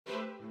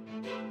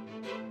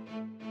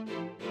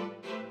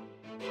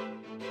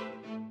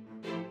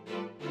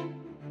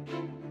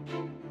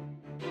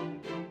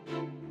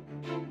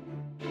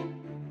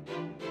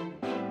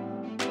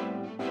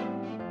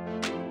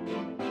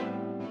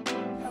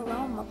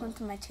welcome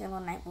to my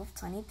channel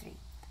Nightwolf23.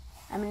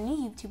 I'm a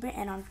new YouTuber,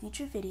 and on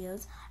future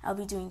videos, I'll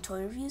be doing toy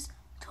reviews,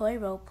 toy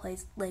role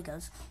plays,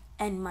 Legos,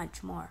 and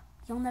much more.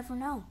 You'll never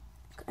know.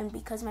 And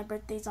because my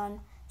birthday's on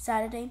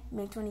Saturday,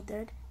 May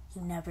 23rd,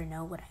 you never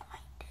know what I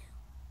might do.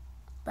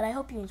 But I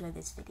hope you enjoy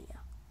this video.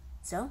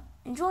 So,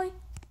 enjoy!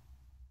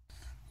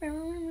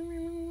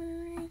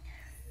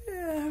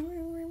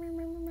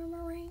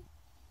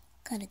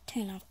 Gotta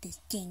turn off this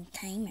dang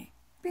timer.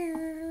 Where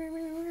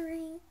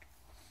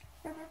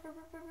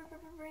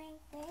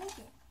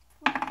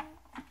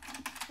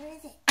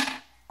is it?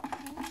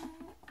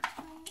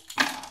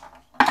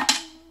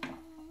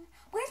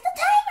 Where's the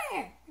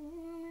timer?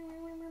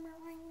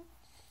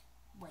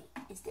 Wait,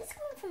 is this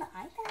coming from the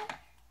iPad?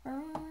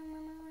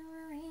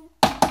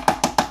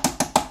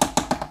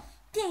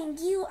 Dang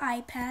you,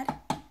 iPad.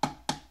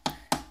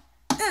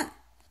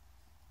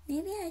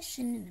 Maybe I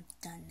shouldn't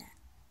have done that.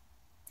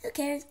 Who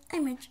cares?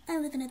 I'm rich. I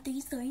live in a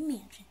 3-story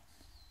mansion.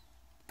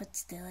 But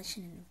still, I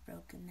shouldn't have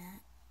broken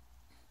that.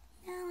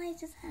 Now I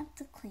just have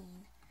to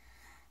clean.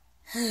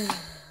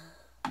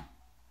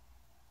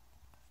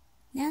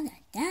 Now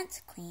that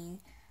that's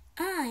clean,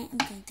 I am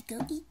going to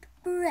go eat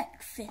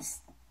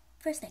breakfast.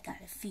 First, I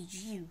gotta feed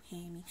you,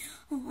 Hammy.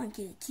 Oh, aren't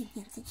you a cute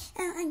hamster?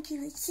 Oh, aren't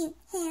you a cute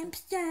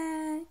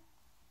hamster?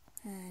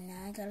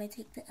 Now I gotta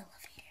take the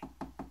elevator.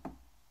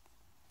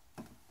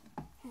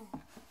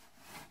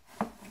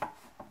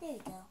 There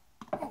you go.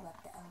 I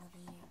love the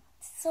elevator.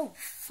 It's so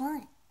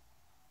fun.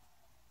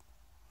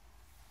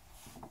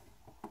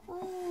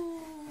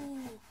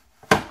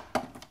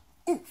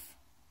 Oof.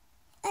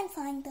 I'm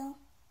fine though.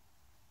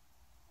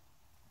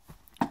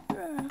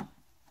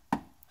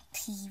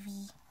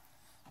 TV.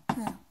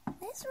 Oh,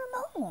 there's a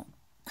remote.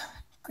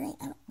 Great,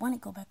 I don't want to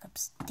go back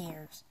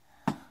upstairs.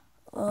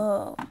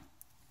 Oh,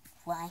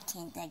 why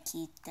can't I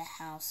keep the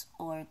house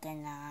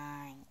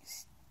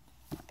organized?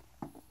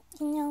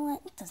 You know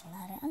what? It doesn't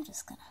matter. I'm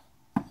just gonna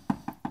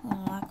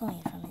walk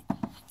away from it.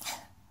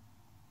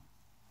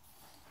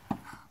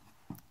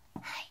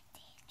 Hi,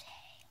 DJ.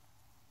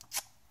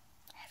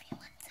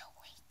 Everyone's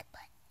awake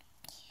but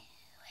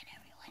you and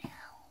everyone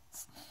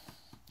else.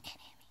 And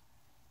Amy.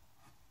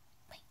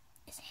 Wait,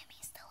 is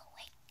Amy still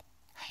awake?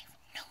 I have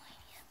no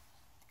idea.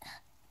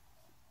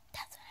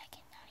 That's what I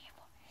came down here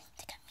for.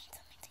 To get me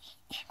something to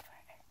eat and for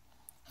her.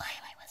 Why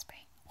am I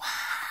whispering?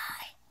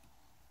 Why?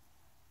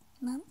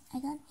 Mom, I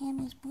got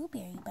Hammy's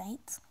blueberry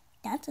bites.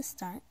 That's a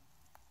start.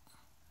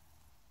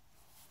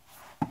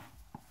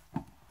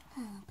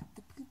 I'll put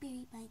the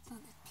blueberry bites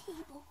on the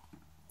table.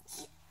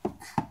 Yeah.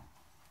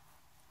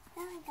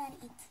 Now I gotta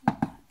eat some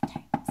Pop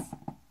Tarts.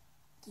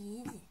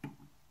 Get it.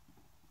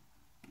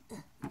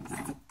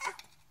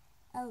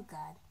 Oh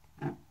God.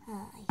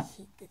 I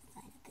hate the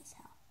design of this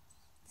house.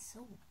 It's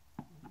so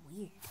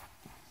weird.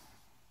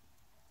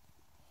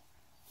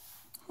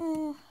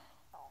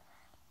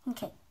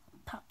 Okay,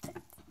 Pop Tarts.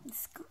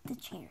 Scoot the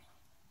chair.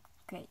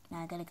 Great,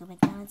 now I gotta go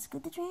back down and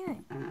scoot the chair.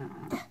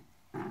 Okay.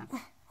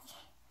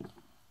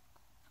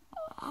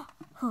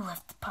 Who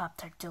left the Pop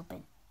Tarts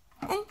open?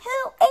 And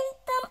who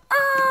ate them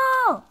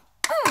all?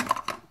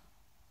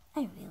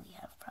 I really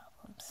have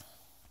problems.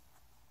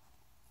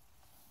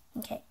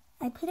 Okay,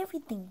 I put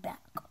everything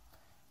back.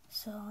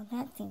 So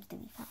that seems to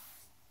be fine.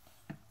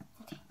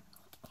 Okay,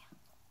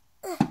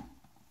 get down.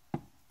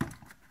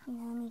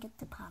 Now let me get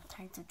the Pop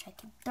Tarts, which I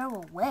can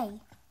throw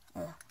away.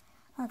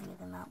 I'll throw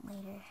them out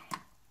later.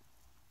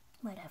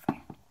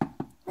 Whatever.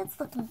 Let's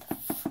look in the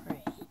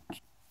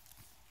fridge.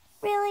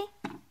 Really?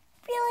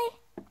 Really?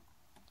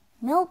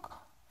 Milk,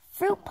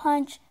 fruit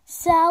punch,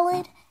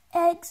 salad,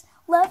 eggs,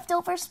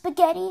 leftover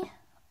spaghetti.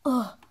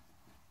 Ugh.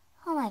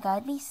 Oh my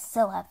God, we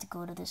still have to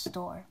go to the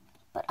store.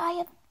 But I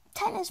have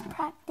tennis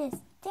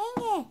practice. Dang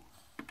it.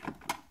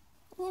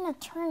 I'm in a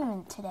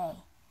tournament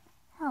today.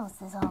 How is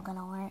this all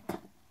gonna work?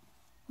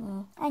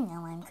 I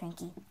know I'm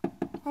cranky.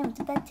 I went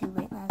to bed too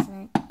late last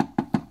night.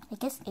 I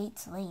guess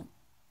 8's late.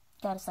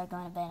 Gotta start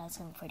going to bed at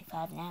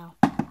 7:45 now.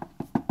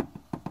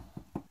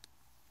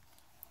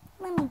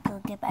 Let me go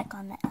get back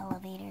on the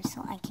elevator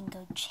so I can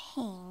go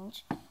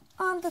change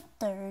on the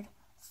 3rd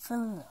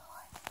floor.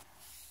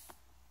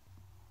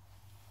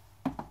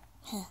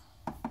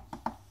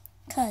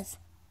 Cuz.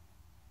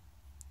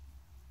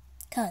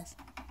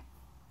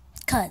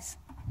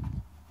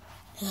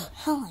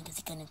 How long is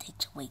it gonna take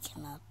to wake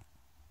him up?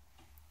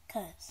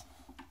 Cuz.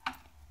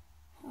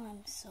 Oh,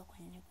 I'm so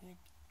going to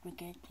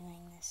regret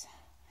doing this.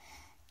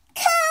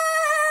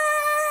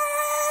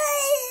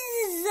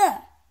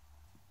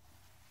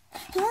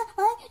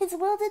 What? It's a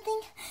worlded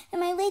thing?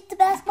 Am I late to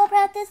basketball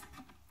practice?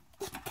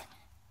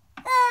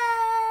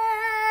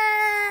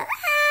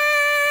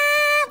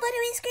 What are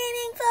we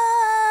screaming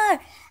for?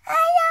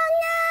 I don't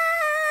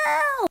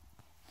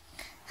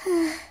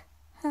know!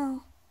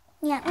 Oh,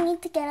 yeah, we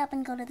need to get up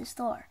and go to the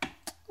store.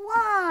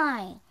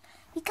 Why?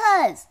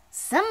 Because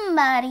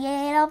somebody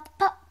ate all the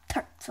Pop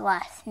Tarts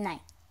last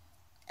night.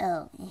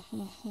 Oh,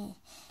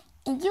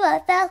 and you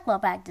have basketball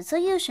practice, so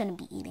you shouldn't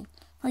be eating.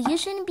 Well, you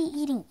shouldn't be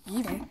eating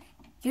either.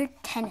 You're a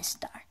tennis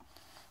star.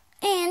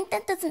 And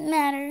that doesn't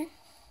matter.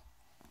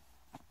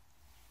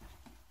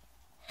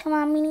 Come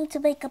on, we need to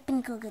wake up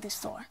and go to the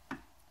store.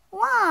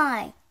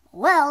 Why?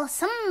 Well,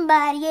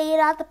 somebody ate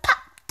all the Pop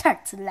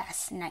Tarts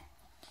last night.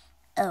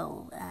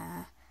 Oh,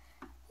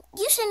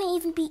 you shouldn't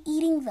even be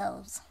eating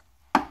those.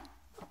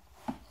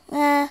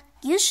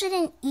 You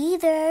shouldn't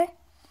either.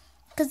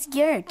 Because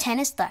you're a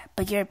tennis star,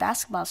 but you're a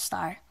basketball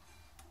star.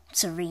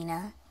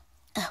 Serena.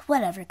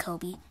 Whatever,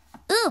 Kobe.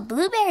 Ooh,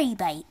 blueberry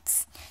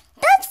bites.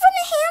 That's from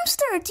the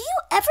hamster. Do you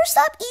ever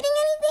stop eating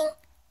anything?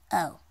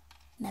 Oh,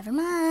 never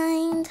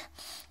mind.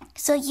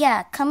 So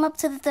yeah, come up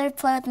to the 3rd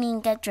floor with me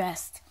and get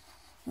dressed.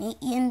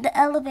 Meet you in the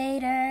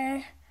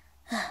elevator.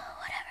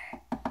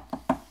 Whatever.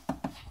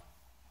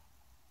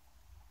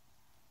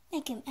 I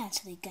think I'm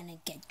actually gonna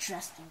get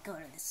dressed and go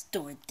to the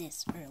store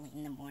this early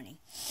in the morning.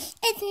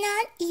 It's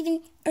not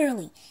even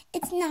early.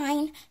 It's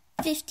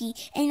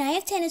 9:50 and I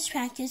have tennis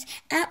practice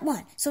at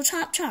 1. So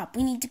chop chop,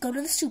 we need to go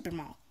to the super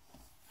mall.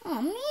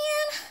 Oh man,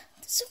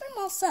 the super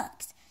mall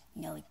sucks.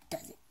 No, it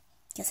doesn't.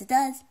 Yes, it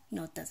does.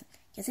 No, it doesn't.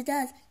 Yes, it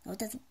does. No, it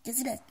doesn't. Yes,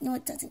 it does. No,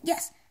 it doesn't.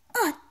 Yes.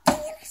 Oh, dang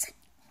it, I said.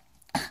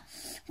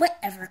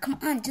 Whatever, come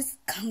on, just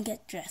come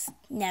get dressed.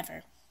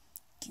 Never.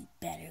 You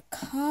better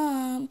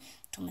come.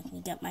 Don't make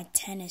me get my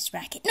tennis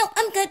racket. No,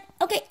 I'm good.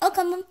 Okay, I'll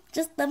come.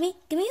 Just give me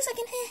a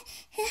second.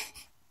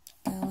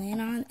 Going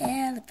on the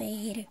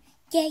elevator.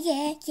 Yeah,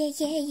 yeah, yeah,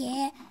 yeah,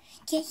 yeah.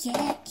 Yeah,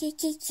 yeah, yeah,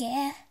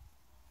 yeah,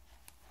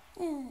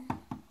 yeah.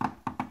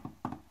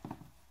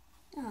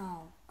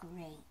 Oh,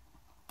 great.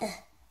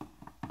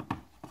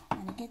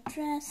 Gonna get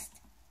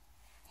dressed.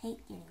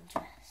 Hate getting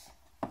dressed.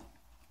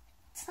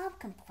 Stop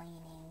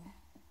complaining.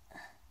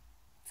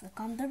 Let's look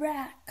on the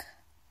rack.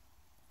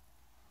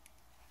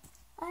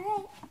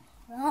 Alright,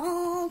 we're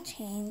all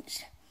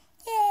changed.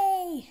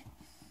 Yay!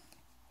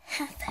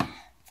 Have that.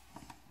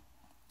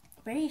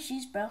 Where are your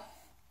shoes, bro?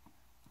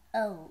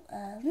 Oh,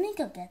 let me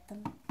go get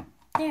them.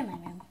 They're in my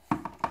room.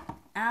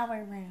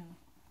 Our room.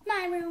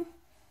 My room.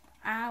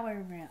 Our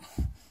room.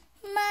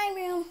 My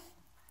room.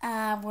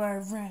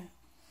 Our room.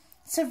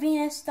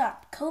 Serena,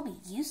 stop. Kobe,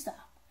 you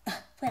stop.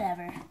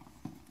 Whatever.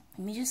 Let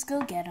me just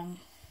go get them.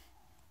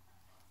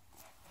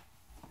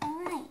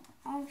 Alright,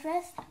 all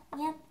dressed?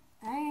 Yep.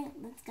 Alright,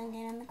 let's go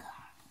get in the car.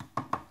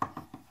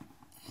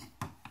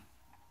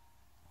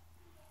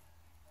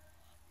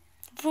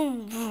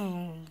 Vroom,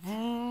 vroom,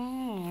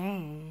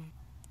 vroom.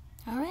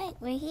 Alright,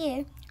 we're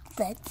here.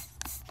 Let's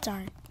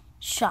start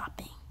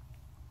shopping.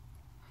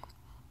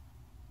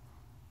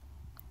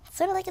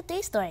 Sort of like a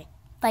day story.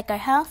 Like our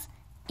house?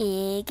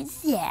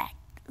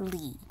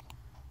 Exactly.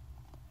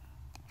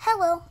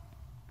 Hello.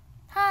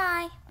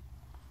 Hi.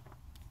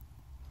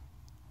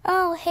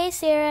 Oh, hey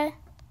Sarah.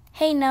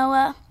 Hey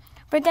Noah.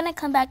 We're gonna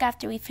come back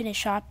after we finish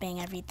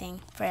shopping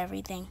for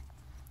everything.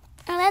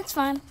 Oh, that's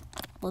fine.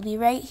 We'll be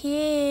right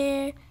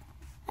here.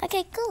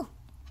 Okay, cool.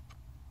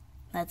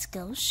 Let's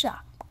go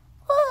shop.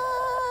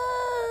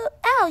 Whoa!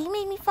 Ow, you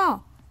made me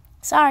fall.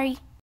 Sorry.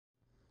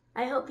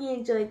 I hope you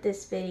enjoyed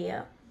this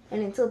video.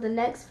 And until the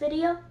next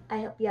video,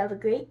 I hope you have a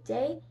great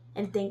day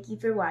and thank you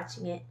for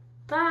watching it.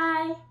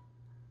 Bye!